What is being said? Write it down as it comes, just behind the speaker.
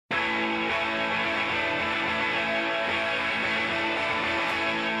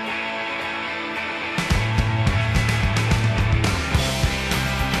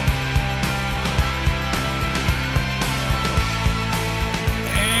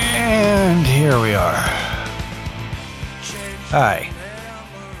Hi,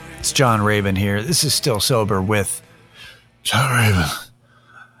 it's John Raven here. This is Still Sober with John Raven.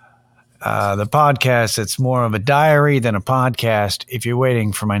 The podcast, it's more of a diary than a podcast if you're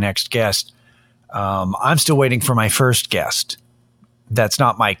waiting for my next guest. I'm still waiting for my first guest. That's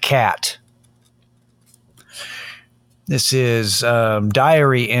not my cat. This is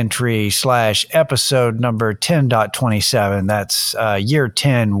diary entry / episode number 10.27. That's year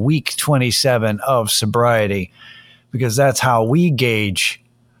 10, week 27 of sobriety. Because that's how we gauge,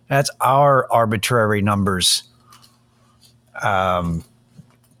 that's our arbitrary numbers that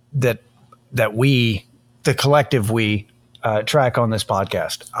we, the collective we, track on this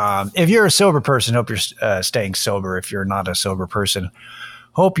podcast. If you're a sober person, hope you're staying sober. If you're not a sober person,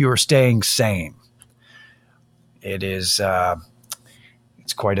 hope you are staying sane. It is,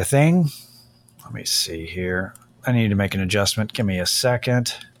 it's quite a thing. Let me see here. I need to make an adjustment. Give me a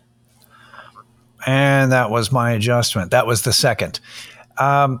second. And that was my adjustment. That was the second.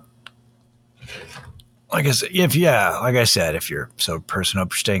 Like I said, if you're a sober person,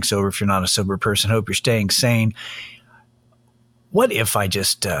 hope you're staying sober. If you're not a sober person, hope you're staying sane. What if I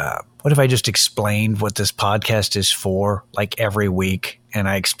just explained what this podcast is for, like every week, and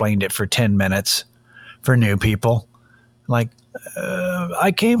I explained it for 10 minutes for new people? Like,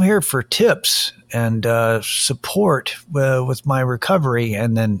 I came here for tips and support with my recovery,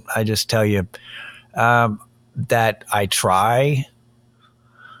 and then I just tell you that I try.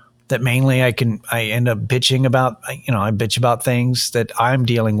 That mainly I end up bitching about. I bitch about things that I'm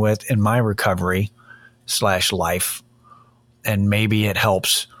dealing with in my recovery / life, and maybe it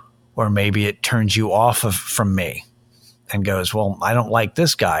helps, or maybe it turns you off from me, and goes, well, I don't like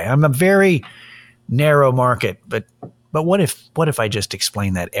this guy. I'm a very narrow market, but what if I just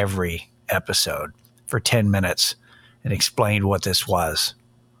explained that every episode for 10 minutes and explained what this was?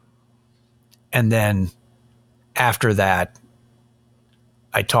 And then after that,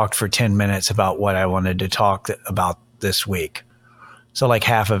 I talked for 10 minutes about what I wanted to talk about this week. So like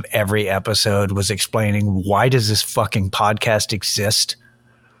half of every episode was explaining, why does this fucking podcast exist?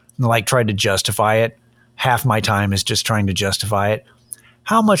 And like tried to justify it. Half my time is just trying to justify it.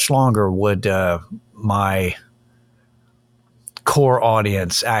 How much longer would my core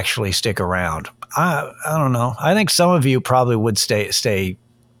audience actually stick around? I don't know. I think some of you probably would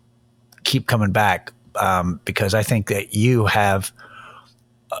keep coming back because I think that you have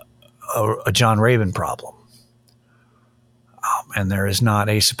a John Raven problem. And there is not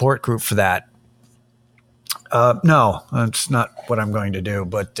a support group for that. No, that's not what I'm going to do.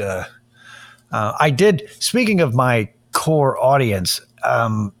 But I did, speaking of my core audience,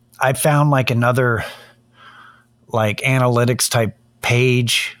 I found like another like analytics type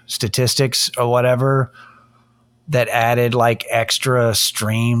page, statistics or whatever, that added like extra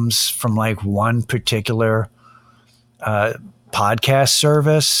streams from like one particular podcast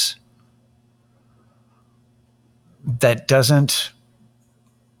service that doesn't,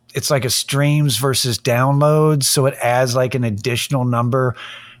 it's like a streams versus downloads. So it adds like an additional number.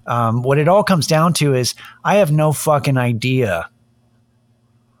 What it all comes down to is I have no fucking idea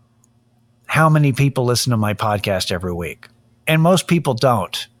how many people listen to my podcast every week. And most people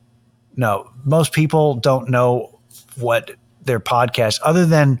don't. No, most people don't know what their podcast, other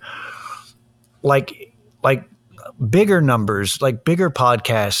than like bigger numbers, like bigger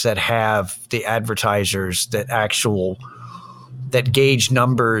podcasts that have the advertisers that gauge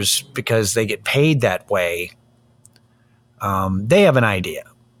numbers because they get paid that way. They have an idea.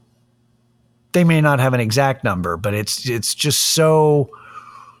 They may not have an exact number, but it's just so,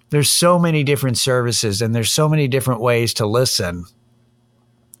 there's so many different services and there's so many different ways to listen,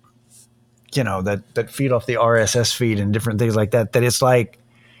 that feed off the RSS feed and different things like that, that it's like,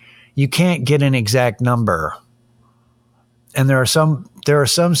 you can't get an exact number. And there are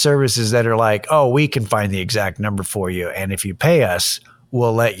some services that are like, oh, we can find the exact number for you. And if you pay us,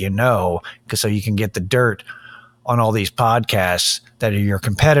 we'll let you know, so you can get the dirt on all these podcasts that are your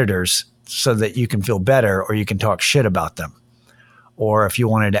competitors so that you can feel better, or you can talk shit about them. Or if you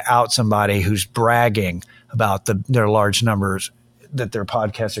wanted to out somebody who's bragging about their large numbers that their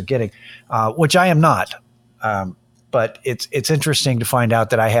podcasts are getting, which I am not. But it's interesting to find out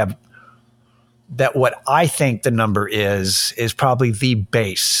that I have, that what I think the number is probably the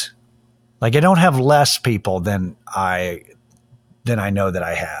base. Like I don't have less people than I know that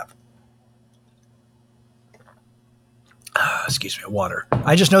I have. Excuse me, water.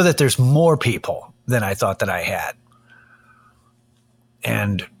 I just know that there's more people than I thought that I had.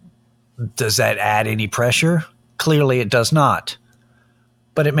 And does that add any pressure? Clearly it does not.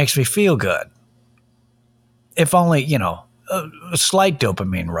 But it makes me feel good. If only, a slight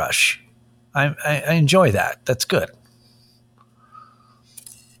dopamine rush. I enjoy that. That's good.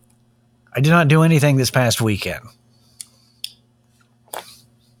 I did not do anything this past weekend.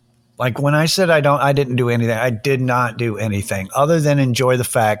 Like when I said I didn't do anything, I did not do anything other than enjoy the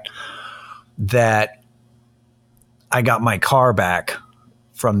fact that I got my car back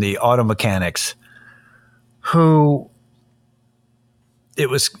from the auto mechanics who it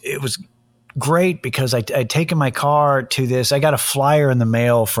was great because I'd taken my car to this. I got a flyer in the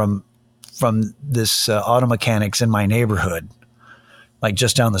mail from this auto mechanics in my neighborhood, like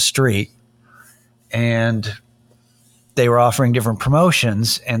just down the street. And they were offering different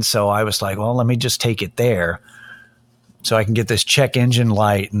promotions. And so I was like, well, let me just take it there so I can get this check engine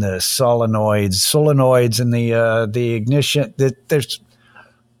light and the solenoids and the ignition.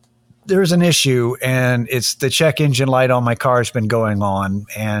 There's an issue, and it's the check engine light on my car has been going on,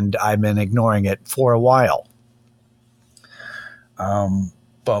 and I've been ignoring it for a while.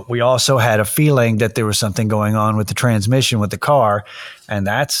 But we also had a feeling that there was something going on with the transmission with the car, and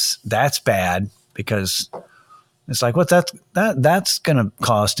that's bad because it's like, what that's going to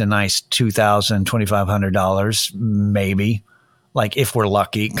cost a nice $2,000, $2,500 maybe, like if we're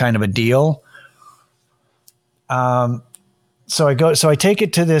lucky, kind of a deal. So I take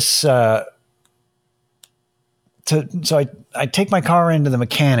it to this, I take my car into the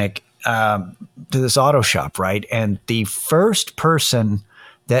mechanic, to this auto shop, right? And the first person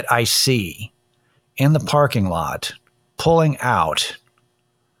that I see in the parking lot pulling out,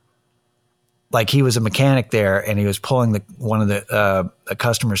 like he was a mechanic there and he was pulling one of the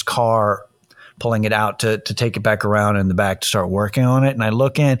customer's car, pulling it out to take it back around in the back to start working on it. And I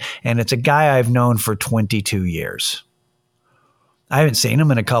look in and it's a guy I've known for 22 years. I haven't seen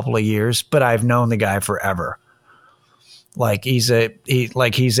him in a couple of years, but I've known the guy forever. Like he's a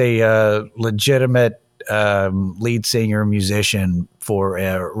legitimate lead singer, musician for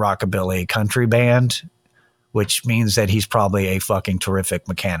a rockabilly country band, which means that he's probably a fucking terrific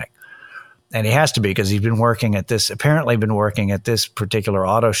mechanic. And he has to be because he's been working at this particular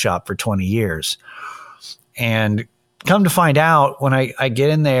auto shop for 20 years. And come to find out, when I get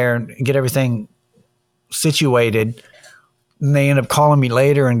in there and get everything situated, and they end up calling me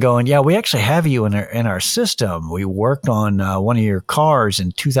later and going, yeah, we actually have you in our system. We worked on one of your cars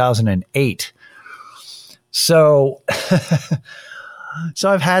in 2008. So, so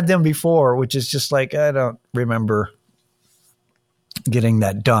I've had them before, which is just like, I don't remember getting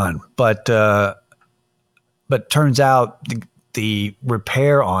that done. But turns out the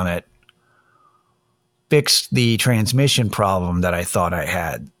repair on it fixed the transmission problem that I thought I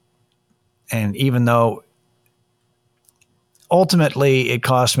had. And even though ultimately it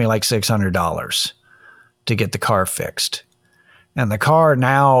cost me like $600 to get the car fixed. And the car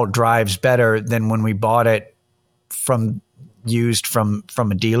now drives better than when we bought it used from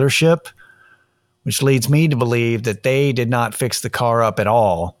a dealership, which leads me to believe that they did not fix the car up at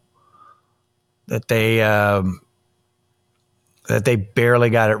all. That they barely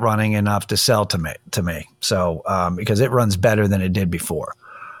got it running enough to sell to me. So because it runs better than it did before.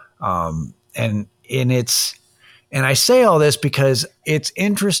 And I say all this because it's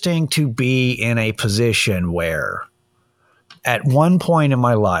interesting to be in a position where at one point in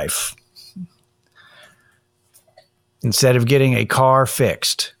my life, instead of getting a car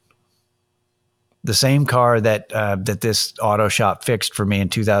fixed, the same car that this auto shop fixed for me in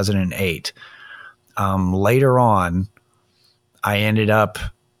 2008, later on, I ended up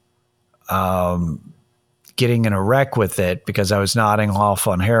getting in a wreck with it because I was nodding off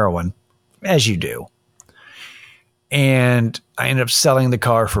on heroin, as you do. And I ended up selling the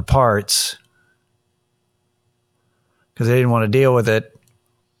car for parts because I didn't want to deal with it.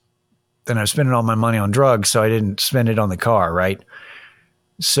 Then I was spending all my money on drugs, so I didn't spend it on the car, right?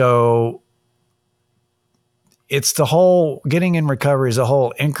 So it's the whole getting in recovery is a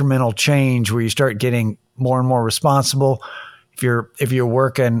whole incremental change where you start getting more and more responsible. If you're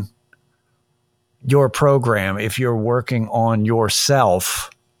working your program, if you're working on yourself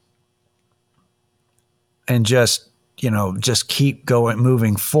and just keep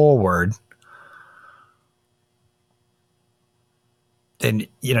moving forward, then,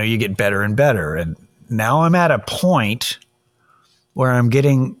 you get better and better. And now I'm at a point where I'm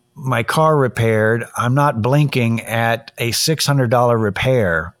getting my car repaired. I'm not blinking at a $600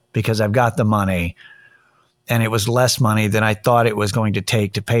 repair because I've got the money, and it was less money than I thought it was going to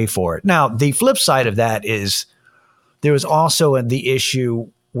take to pay for it. Now, the flip side of that is there was also the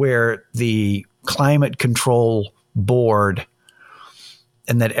issue where the climate control board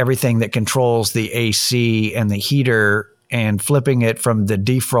and that everything that controls the AC and the heater and flipping it from the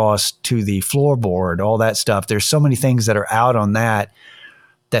defrost to the floorboard, all that stuff. There's so many things that are out on that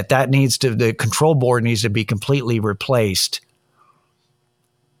the control board needs to be completely replaced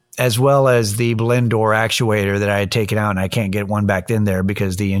as well as the blend door actuator that I had taken out, and I can't get one back in there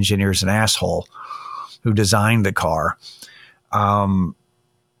because the engineer's an asshole who designed the car.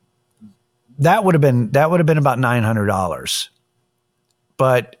 That would have been about $900,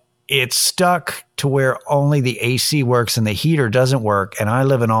 but it's stuck to where only the AC works and the heater doesn't work. And I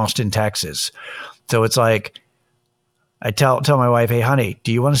live in Austin, Texas. So it's like, I tell my wife, hey, honey,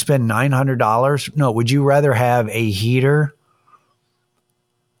 do you want to spend $900? No, would you rather have a heater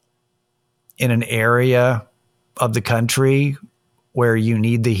in an area of the country where you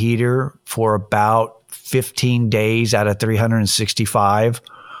need the heater for about 15 days out of 365?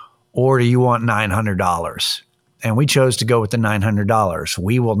 Or do you want $900? And we chose to go with the $900.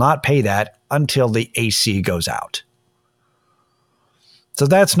 We will not pay that until the AC goes out. So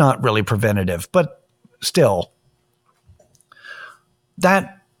that's not really preventative, but still,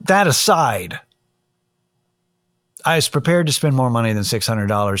 that aside, I was prepared to spend more money than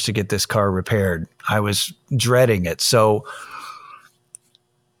 $600 to get this car repaired. I was dreading it. So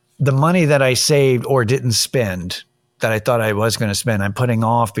the money that I saved or didn't spend that I thought I was going to spend, I'm putting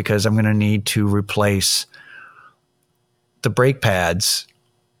off because I'm going to need to replace the brake pads,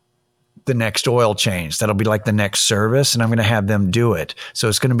 the next oil change. That'll be like the next service, and I'm going to have them do it. So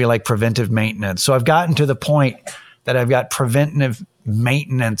it's going to be like preventive maintenance. So I've gotten to the point that I've got preventive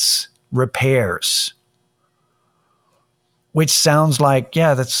maintenance repairs, which sounds like,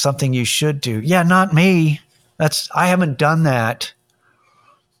 yeah, that's something you should do. Yeah, not me. I haven't done that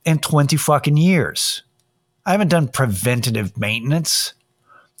in 20 fucking years. I haven't done preventative maintenance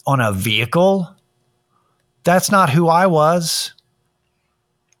on a vehicle. That's not who I was.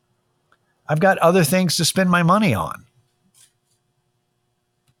 I've got other things to spend my money on.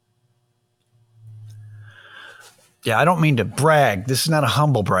 Yeah, I don't mean to brag. This is not a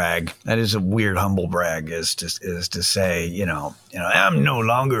humble brag. That is a weird humble brag, is to say, you know, I'm no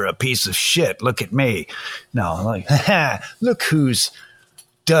longer a piece of shit. Look at me. No, like, look who's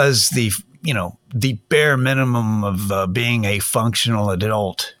does the bare minimum of being a functional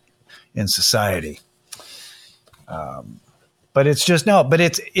adult in society. But it's just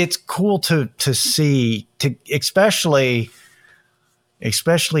it's cool to see, especially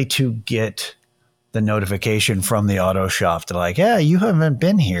to get the notification from the auto shop. They're like, yeah, you haven't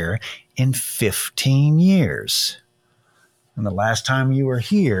been here in 15 years. And the last time you were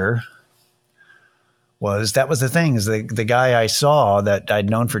here was the thing, is the guy I saw that I'd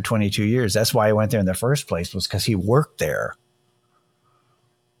known for 22 years. That's why I went there in the first place, was because he worked there.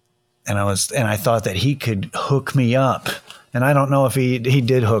 And I thought that he could hook me up. And I don't know if he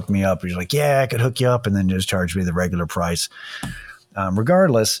did hook me up. He's like, yeah, I could hook you up, and then just charge me the regular price.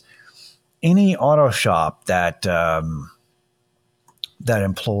 Regardless, any auto shop that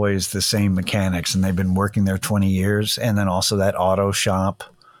employs the same mechanics, and they've been working there 20 years, and then also that auto shop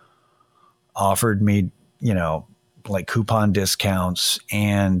offered me, like coupon discounts,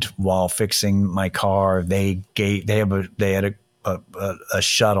 and while fixing my car, they had a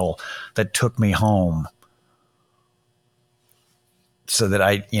shuttle that took me home, so that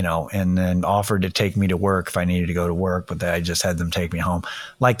and then offered to take me to work if I needed to go to work, but I just had them take me home.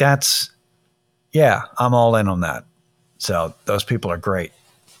 Like yeah, I'm all in on that. So those people are great.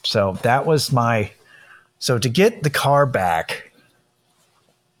 So that was so to get the car back,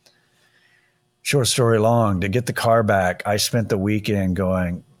 short story long, to get the car back, I spent the weekend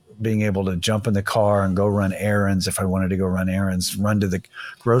being able to jump in the car and go run errands if I wanted to go run errands, run to the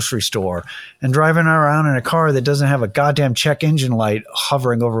grocery store, and driving around in a car that doesn't have a goddamn check engine light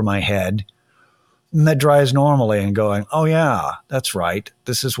hovering over my head, and that drives normally, and going, oh yeah, that's right.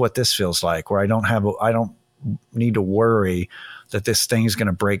 This is what this feels like, where I don't need to worry that this thing's going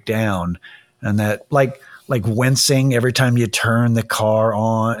to break down, and that like wincing every time you turn the car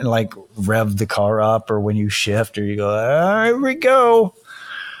on and like rev the car up, or when you shift, or you go, here we go.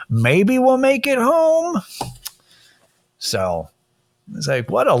 Maybe we'll make it home. So it's like,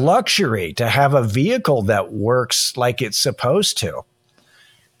 what a luxury to have a vehicle that works like it's supposed to.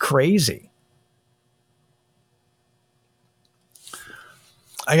 Crazy.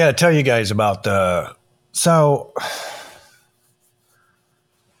 I got to tell you guys about so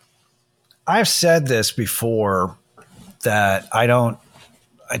I've said this before, that I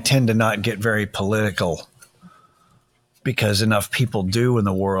tend to not get very political, because enough people do in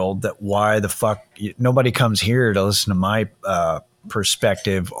the world that why the fuck nobody comes here to listen to my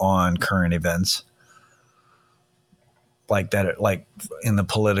perspective on current events like that, like in the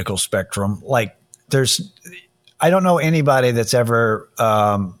political spectrum. Like I don't know anybody that's ever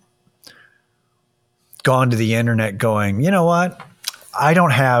gone to the internet going, you know what? I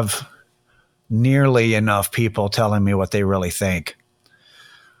don't have nearly enough people telling me what they really think.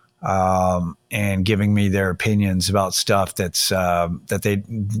 and giving me their opinions about stuff that's that they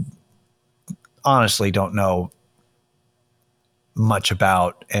honestly don't know much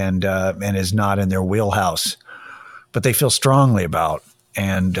about and is not in their wheelhouse, but they feel strongly about,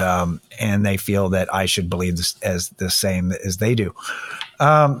 and they feel that I should believe this as the same as they do.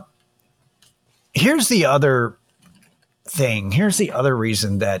 Here's the other thing. Here's the other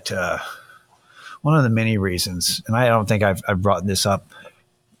reason that one of the many reasons, and I don't think I've brought this up.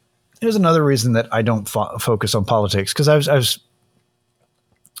 Here's another reason that I don't focus on politics, because I was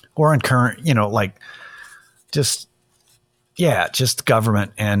or on current, like just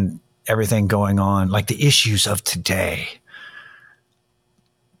government and everything going on, like the issues of today.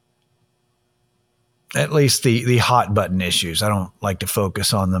 At least the hot button issues. I don't like to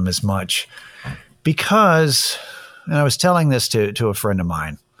focus on them as much because, and I was telling this to a friend of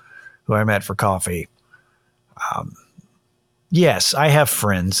mine who I met for coffee. Yes, I have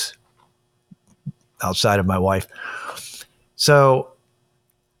friends outside of my wife. So,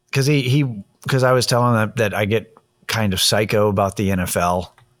 because I was telling them that I get kind of psycho about the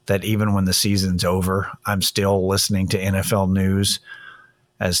NFL, that even when the season's over, I'm still listening to NFL news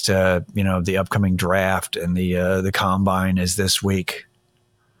as to, the upcoming draft, and the combine is this week.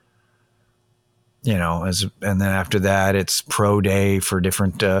 And then after that, it's pro day for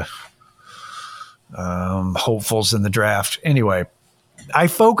different hopefuls in the draft. Anyway, I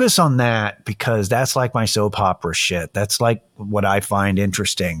focus on that because that's like my soap opera shit. That's like what I find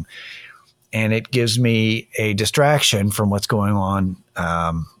interesting. And it gives me a distraction from what's going on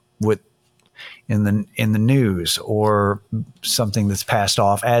in the news, or something that's passed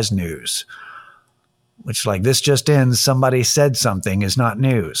off as news, which, like, this just in, somebody said something, is not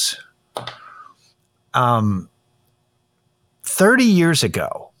news. 30 years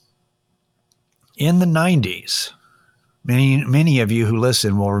ago, in the 90s, many of you who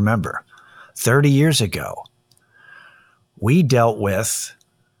listen will remember, 30 years ago, we dealt with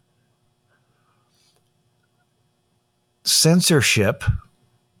censorship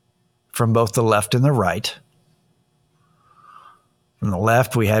from both the left and the right. From the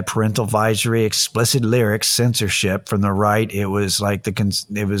left, we had parental advisory, explicit lyrics, censorship. From the right, it was like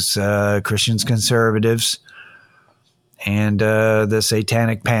Christians, conservatives, and the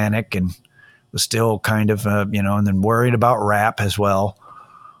satanic panic, and was still kind of and then worried about rap as well.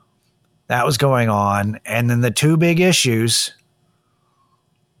 That was going on, and then the two big issues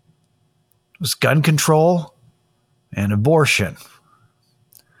was gun control and abortion.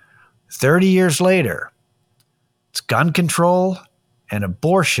 30 years later, it's gun control and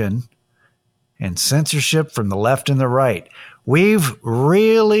abortion and censorship from the left and the right. We've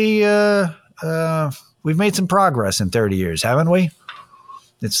really we've made some progress in 30 years, haven't we?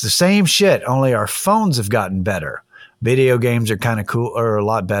 It's the same shit, only our phones have gotten better. Video games are kind of cool, or a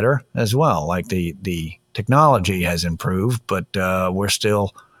lot better as well. Like the technology has improved, but we're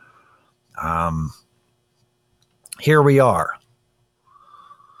still here we are.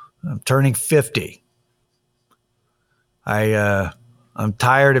 I'm turning 50. I'm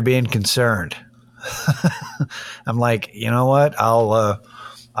tired of being concerned. I'm like, you know what?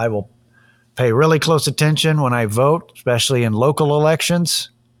 I will pay really close attention when I vote, especially in local elections,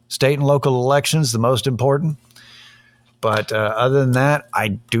 state and local elections, the most important. But other than that, I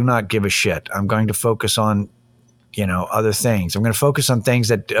do not give a shit. I'm going to focus on, other things. I'm going to focus on things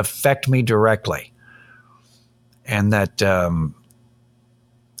that affect me directly, and that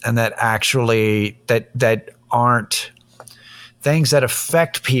actually that aren't things that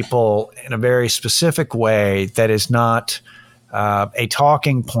affect people in a very specific way, that is not a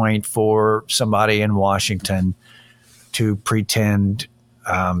talking point for somebody in Washington to pretend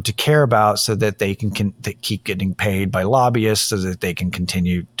to care about, so that they can keep getting paid by lobbyists, so that they can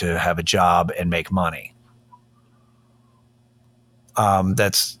continue to have a job and make money.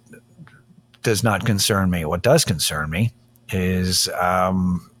 That does not concern me. What does concern me is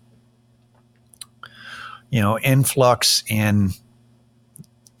influx in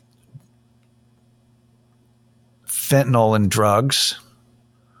fentanyl and drugs.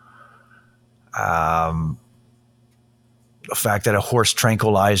 The fact that a horse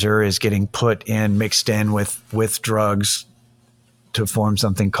tranquilizer is getting mixed in with drugs to form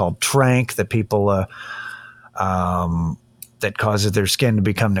something called tranq, that people that causes their skin to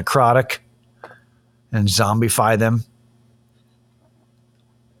become necrotic and zombify them.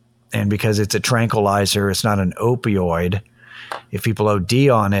 And because it's a tranquilizer, it's not an opioid. If people OD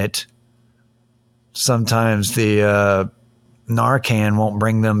on it, sometimes the Narcan won't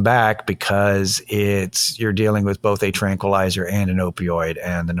bring them back, because you're dealing with both a tranquilizer and an opioid,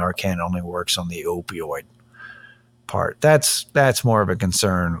 and the Narcan only works on the opioid apart. That's more of a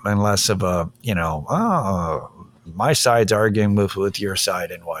concern and less of a, my side's arguing with your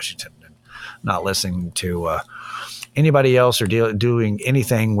side in Washington and not listening to anybody else or doing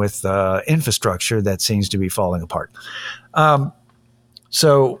anything with infrastructure that seems to be falling apart.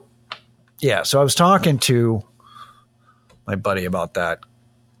 So I was talking to my buddy about that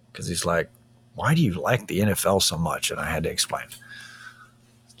because he's like, why do you like the NFL so much? And I had to explain.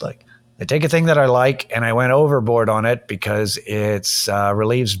 Like, I take a thing that I like and I went overboard on it because it's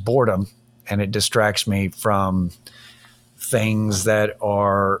relieves boredom and it distracts me from things that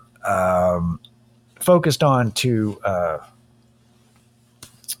are focused on to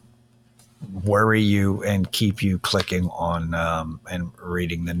worry you and keep you clicking on and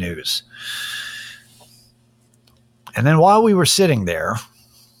reading the news. And then while we were sitting there,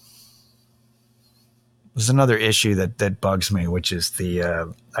 there's another issue that bugs me, which is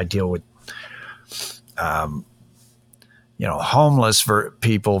I deal with, homeless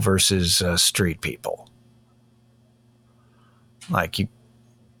people versus street people.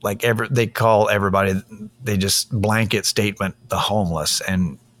 They call everybody, they just blanket statement the homeless,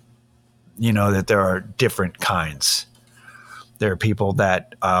 and that there are different kinds. There are people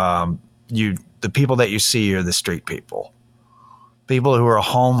that the people that you see are the street people. People who are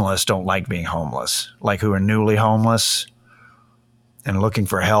homeless don't like being homeless, like who are newly homeless and looking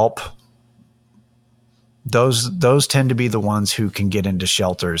for help. Those tend to be the ones who can get into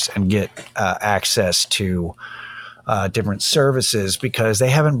shelters and get access to different services because they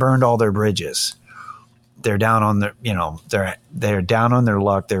haven't burned all their bridges. They're down on their, they're down on their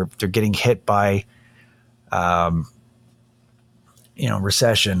luck. They're getting hit by,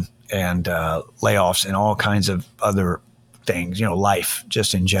 recession and layoffs and all kinds of other things, life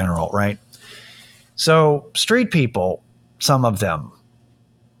just in general, right? So street people, some of them,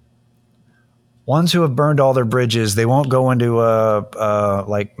 ones who have burned all their bridges, they won't go into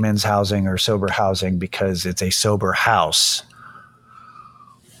like men's housing or sober housing because it's a sober house.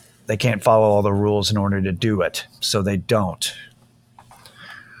 They can't follow all the rules in order to do it, so they don't.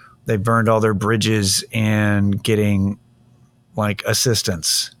 They've burned all their bridges in getting like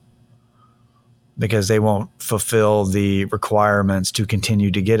assistance because they won't fulfill the requirements to continue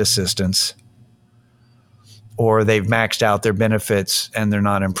to get assistance, or they've maxed out their benefits and they're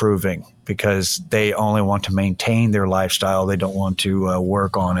not improving because they only want to maintain their lifestyle. They don't want to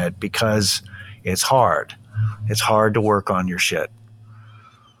work on it because it's hard. It's hard to work on your shit.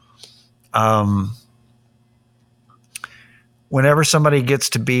 Whenever somebody gets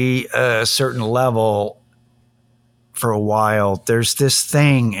to be a certain level for a while, there's this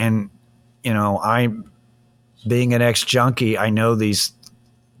thing, and I, being an ex-junkie, I know these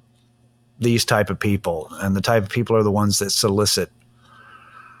type of people, and the type of people are the ones that solicit.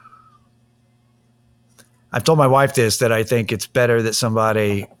 I've told my wife this, that I think it's better that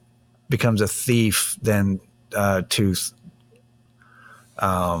somebody becomes a thief than to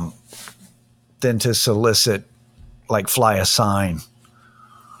solicit, like fly a sign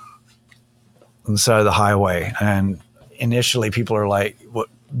on the side of the highway. And initially people are like,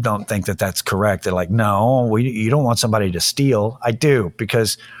 don't think that that's correct. They're like, no, you don't want somebody to steal. I do,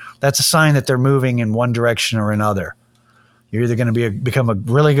 because that's a sign that they're moving in one direction or another. You're either going to become a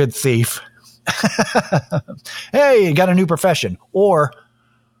really good thief. Hey, you got a new profession, or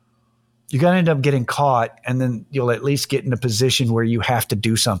you're going to end up getting caught, and then you'll at least get in a position where you have to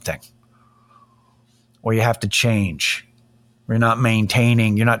do something, or you have to change. You're not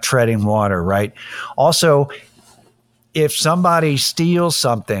maintaining, you're not treading water, right? Also, if somebody steals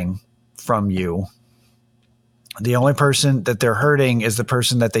something from you, the only person that they're hurting is the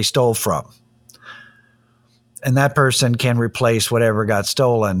person that they stole from. And that person can replace whatever got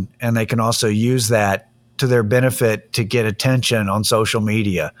stolen. And they can also use that to their benefit to get attention on social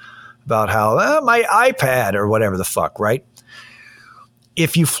media about how my iPad or whatever the fuck, right?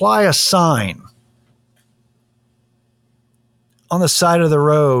 If you fly a sign on the side of the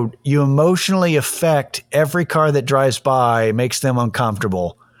road, you emotionally affect every car that drives by, makes them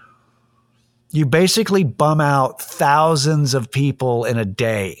uncomfortable. You basically bum out thousands of people in a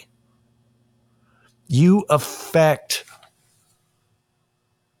day. You affect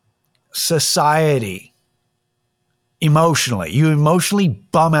society emotionally. You emotionally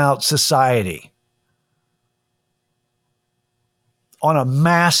bum out society on a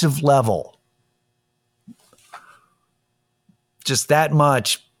massive level. Just that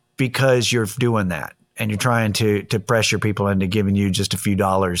much, because you're doing that and you're trying to pressure people into giving you just a few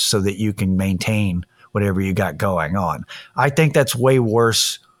dollars so that you can maintain whatever you got going on. I think that's way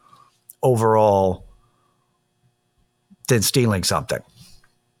worse overall than stealing something.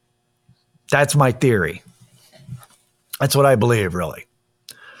 That's my theory. That's what I believe, really.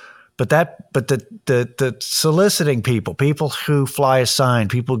 But the soliciting people who fly a sign,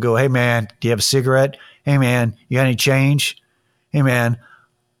 people go, hey man, do you have a cigarette? Hey man, you got any change? Hey man,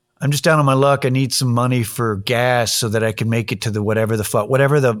 I'm just down on my luck. I need some money for gas so that I can make it to the whatever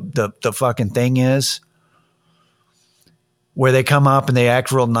the fucking thing is. Where they come up and they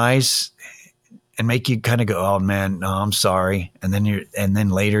act real nice and make you kind of go, oh man, no, I'm sorry. And then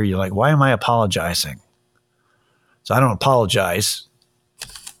later you're like, why am I apologizing? So I don't apologize.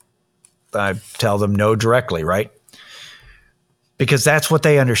 I tell them no directly, right? Because that's what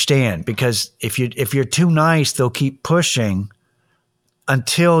they understand. Because if you're too nice, they'll keep pushing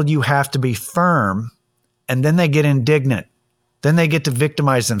until you have to be firm, and then they get indignant. Then they get to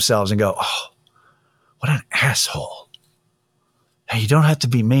victimize themselves and go, oh, what an asshole. Hey, you don't have to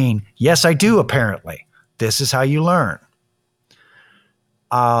be mean. Yes, I do, apparently. This is how you learn.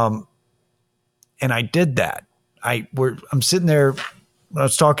 And I did that. I'm sitting there. I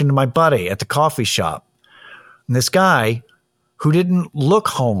was talking to my buddy at the coffee shop. And this guy who didn't look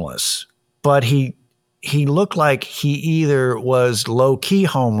homeless, but he looked like he either was low-key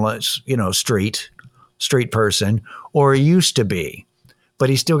homeless, street person, or he used to be. But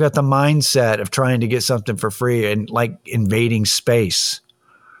he still got the mindset of trying to get something for free and like invading space.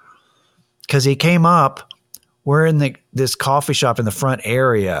 Because he came up, we're in this coffee shop in the front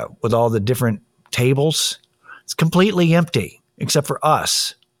area with all the different tables. It's completely empty except for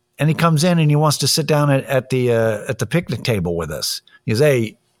us. And he comes in and he wants to sit down at the picnic table with us. He goes,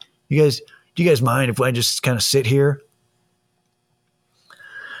 hey, do you guys mind if I just kind of sit here?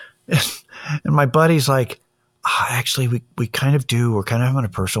 And my buddy's like, actually, we kind of do. We're kind of having a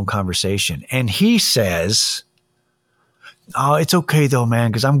personal conversation. And he says, oh, it's okay though, man,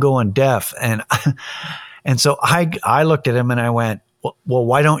 because I'm going deaf. And so I looked at him and I went, well,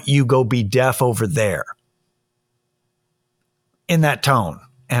 why don't you go be deaf over there? In that tone.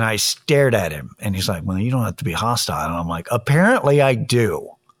 And I stared at him and he's like, well, you don't have to be hostile. And I'm like, apparently I do.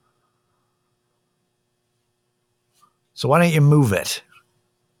 So why don't you move it?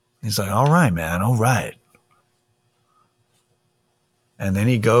 He's like, all right, man. All right. And then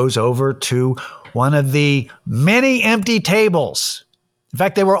he goes over to one of the many empty tables. In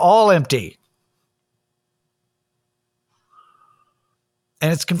fact, they were all empty.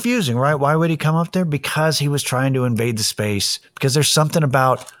 And it's confusing, right? Why would he come up there? Because he was trying to invade the space. Because there's something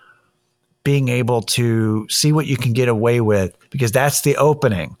about being able to see what you can get away with, because that's the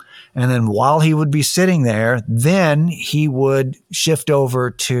opening. And then while he would be sitting there, then he would shift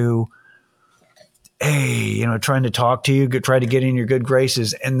over to, hey, trying to talk to you, try to get in your good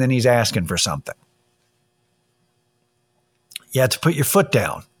graces, and then he's asking for something. You have to put your foot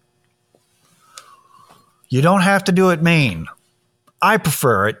down. You don't have to do it mean. I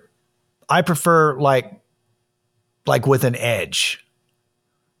prefer it. I prefer like with an edge,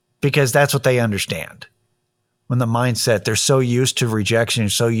 because that's what they understand. When the mindset, they're so used to rejection,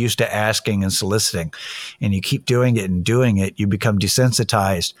 so used to asking and soliciting, and you keep doing it, you become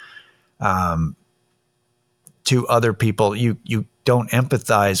desensitized to other people. You don't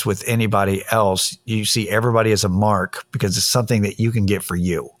empathize with anybody else. You see everybody as a mark because it's something that you can get for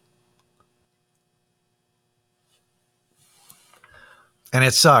you. And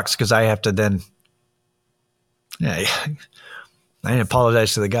it sucks because I have to then, I didn't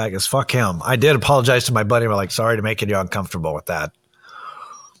apologize to the guy because fuck him. I did apologize to my buddy. I'm like, sorry to make you uncomfortable with that.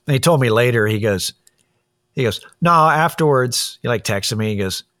 And he told me later, he goes, no, afterwards, he texted me. He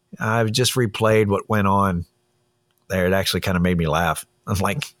goes, I've just replayed what went on there. It actually kind of made me laugh. I was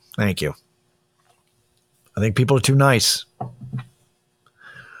like, thank you. I think people are too nice.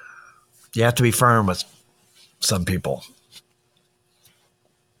 You have to be firm with some people.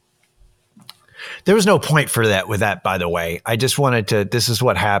 There was no point for that with that, by the way. I just wanted to, this is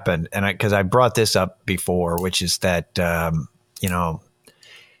what happened. And because I brought this up before, which is that,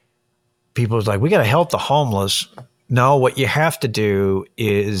 people was like, we got to help the homeless. No, what you have to do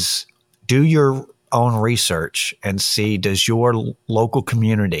is do your own research and see, does your local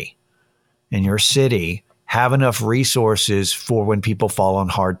community in your city have enough resources for when people fall on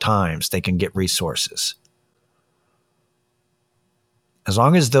hard times, they can get resources. As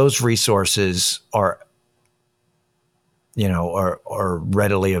long as those resources are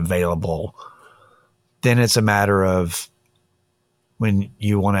readily available, then it's a matter of when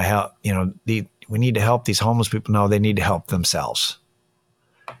you want to help, we need to help these homeless people. No, they need to help themselves.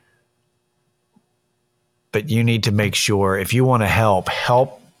 But you need to make sure if you want to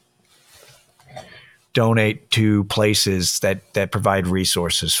help donate to places that provide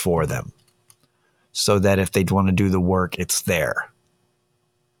resources for them so that if they want to do the work, it's there.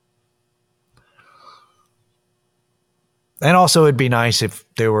 And also, it'd be nice if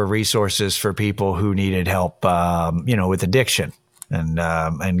there were resources for people who needed help, with addiction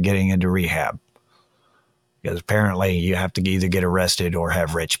and getting into rehab. Because apparently you have to either get arrested or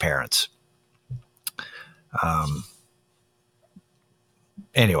have rich parents.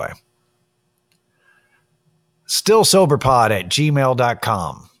 Anyway.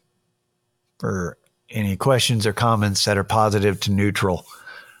 stillsoberpod@gmail.com for any questions or comments that are positive to neutral.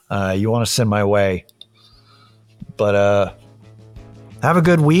 You want to send my way. But have a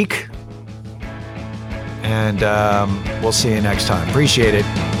good week. And we'll see you next time. Appreciate it.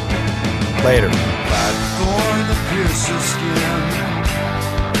 Later. Thorn that pierces skin.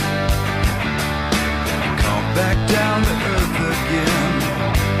 Come back down to earth again.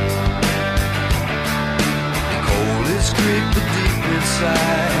 Cold is creeping deep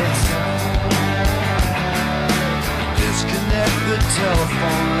inside. Disconnect the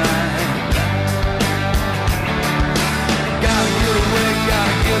telephone line.